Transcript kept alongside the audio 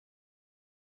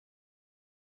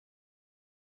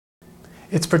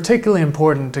It's particularly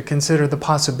important to consider the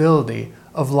possibility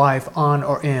of life on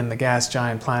or in the gas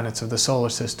giant planets of the solar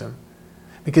system,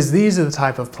 because these are the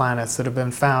type of planets that have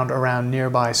been found around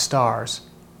nearby stars.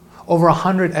 Over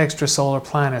 100 extrasolar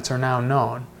planets are now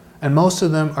known, and most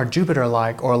of them are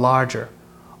Jupiter-like or larger,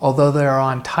 although they are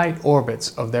on tight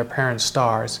orbits of their parent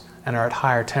stars and are at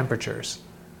higher temperatures.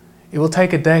 It will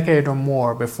take a decade or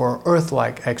more before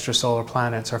Earth-like extrasolar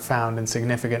planets are found in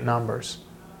significant numbers.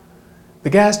 The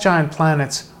gas giant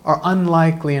planets are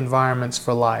unlikely environments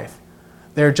for life.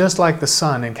 They are just like the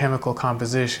Sun in chemical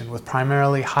composition, with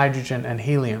primarily hydrogen and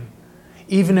helium.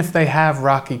 Even if they have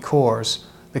rocky cores,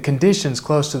 the conditions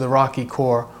close to the rocky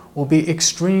core will be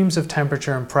extremes of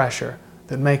temperature and pressure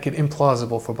that make it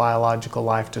implausible for biological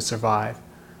life to survive.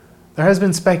 There has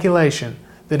been speculation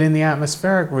that in the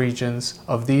atmospheric regions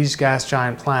of these gas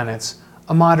giant planets,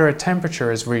 a moderate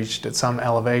temperature is reached at some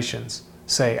elevations,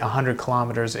 say 100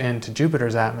 kilometers into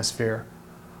Jupiter's atmosphere.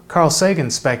 Carl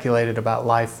Sagan speculated about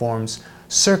life forms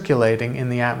circulating in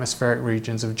the atmospheric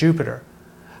regions of Jupiter.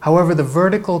 However, the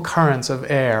vertical currents of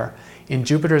air in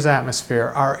Jupiter's atmosphere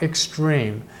are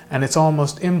extreme, and it's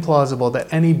almost implausible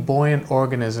that any buoyant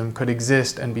organism could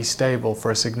exist and be stable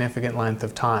for a significant length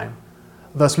of time.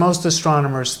 Thus, most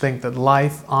astronomers think that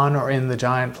life on or in the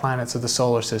giant planets of the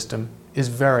solar system is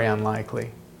very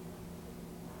unlikely.